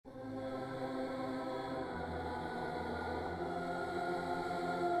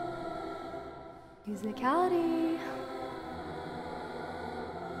Musicality.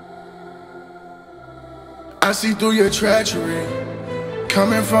 I see through your treachery,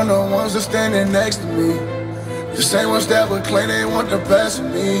 coming from the ones that standing next to me. The same ones that would claim they want the best of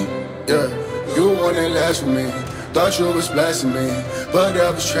me. Yeah, you the one that last for me. Thought you was blessing me, but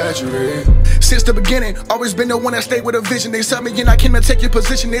that was treachery. Since the beginning, always been the one that stayed with a vision. They said me and I came to take your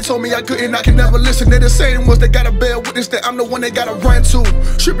position. They told me I couldn't, I can never listen. They're the same ones that gotta bear witness that I'm the one they gotta run to.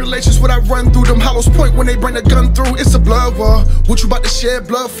 Tribulations what I run through, them hollows point when they bring the gun through. It's a blood war, what you about to shed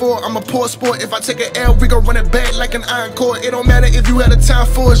blood for? I'm a poor sport, if I take an L, we gon' run it back like an iron cord. It don't matter if you had a time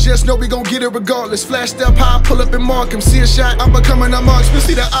for us, just know we gon' get it regardless. Flash step high, pull up and mark him, see a shot, I'm becoming a marksman.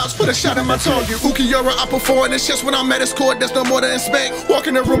 See the ops, put a shot in my target. Rukia, I perform, it's just when I'm at his court, that's no more than expect. Walk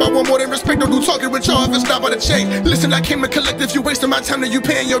in the room, I want more than respect, don't do talking with y'all if it's not by the check. Listen, I came to collect, if you wasting my time, then you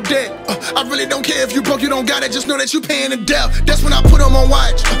paying your debt. I really don't care if you broke, you don't got it, just know that you paying the debt. That's when I put them on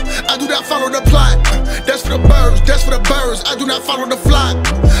watch, I do not follow the plot. That's for the birds, that's for the birds, I do not follow the flock.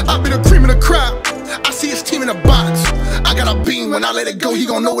 I be the cream of the crop, I see his team in a box. I got a beam, when I let it go, he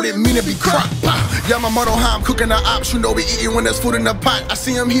gon' know what it mean to be cropped. Yeah, my motto, how I'm cooking the ops, you know we eating when there's food in the pot. I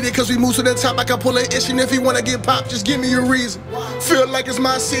see him heated cause we move to the top, I can pull an issue if he wanna get popped, just give me a reason. Feel like it's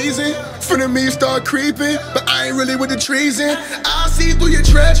my season, frenemies start creeping, but I ain't really with the treason. I see through your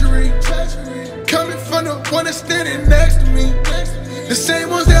treachery, coming from the one that's standing next to me. The same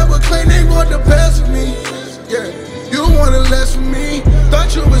ones that would claim they want the best of me. Yeah, you wanted less from me,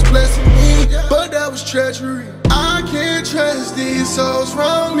 thought you was blessing me, but that was treachery. I can't trust these souls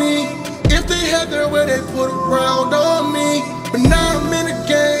from me. If they had their way, they put a round on me. But now I'm in the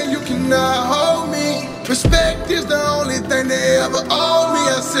game, you cannot hold me. Respect is the only thing they ever owe me.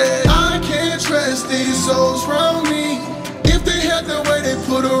 I said, I can't trust these souls from me. If they had their way, they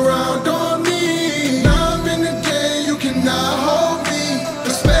put a round on me. Now I'm in the game, you cannot hold me.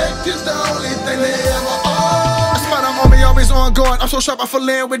 Respect is the only thing they ever owe me. Always on guard, I'm so sharp I feel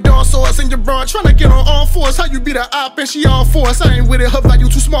land with dawn swords in your broad, tryna get on all fours. How you be the op and she all for us? I ain't with it, her value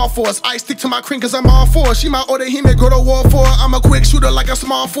too small for us. I stick to my cream cause I'm all for it. She my order, he may go to war for her. I'm a quick shooter like a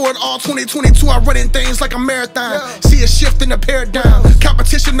small forward. All 2022, I'm running things like a marathon. See a shift in the paradigm.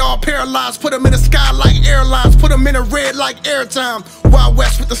 Competition all paralyzed, put them in the sky like airlines. Put them in the red like airtime. Wild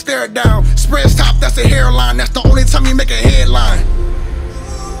West with the stare down. Spreads top, that's a hairline. That's the only time you make a headline.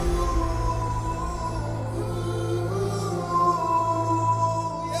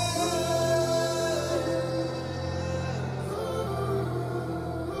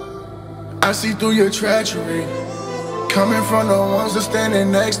 I see through your treachery, coming from the ones that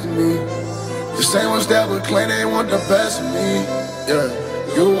standing next to me. The same ones that would claim they want the best of me. Yeah,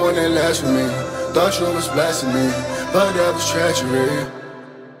 you the one that last for me. Thought you was blessing me, but that was treachery.